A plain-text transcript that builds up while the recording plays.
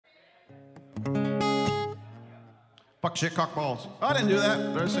Fuck shit, cock balls. Oh, I didn't do that.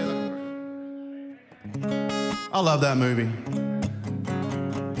 Did I say that? I love that movie.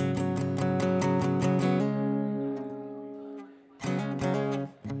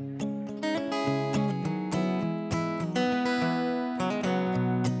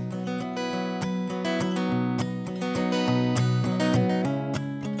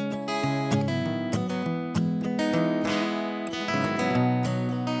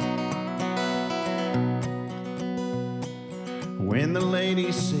 When the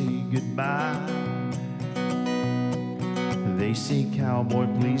ladies say goodbye, they say, cowboy,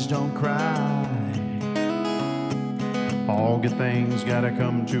 please don't cry. All good things gotta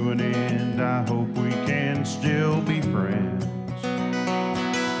come to an end. I hope we can still be friends.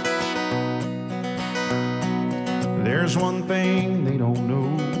 There's one thing they don't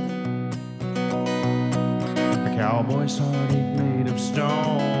know. A cowboy's heart ain't made of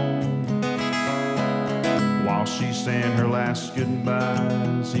stone. While she's saying her last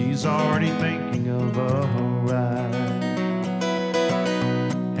goodbyes, he's already thinking of a ride.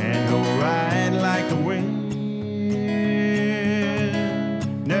 And he'll ride like the wind,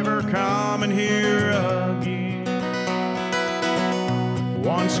 never coming here again.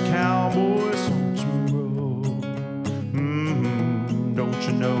 Once cowboys on some road, don't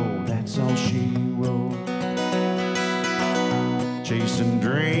you know that's all she wrote? Chasing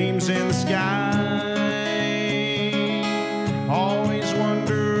dreams in the sky, always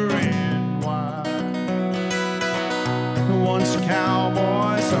wondering why. Once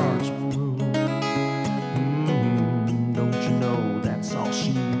cowboys hearts were don't you know that's all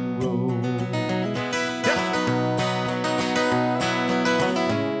she wrote?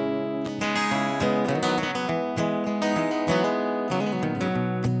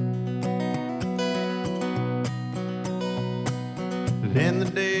 Then the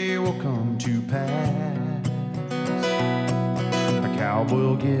day will come to pass,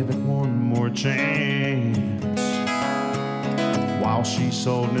 cowboy'll give it one more chance. While she's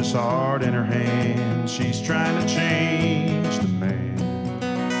holding his heart in her hands, she's trying to change the man.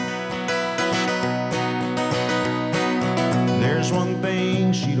 There's one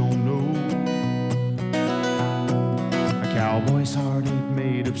thing she don't know. A cowboy's heart ain't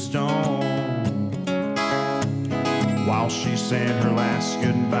made of stone. While she's saying her last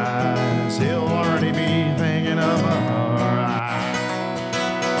goodbyes, he'll already be thinking of her eyes.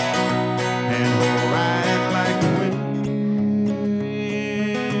 And he'll ride like the wind,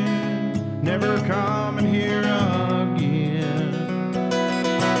 never coming here again.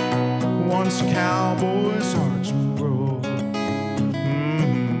 Once cowboys' hearts broke,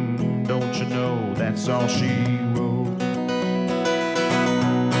 don't you know that's all she wrote?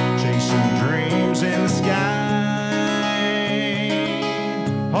 Chasing dreams in the sky,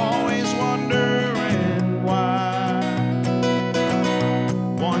 always wondering why.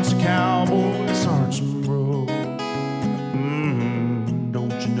 Once cowboys' hearts broke,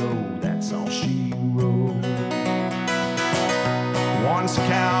 don't you know that's all she wrote? Once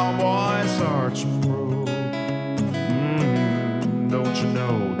cowboys' hearts broke, don't you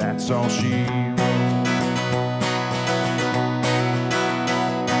know that's all she wrote?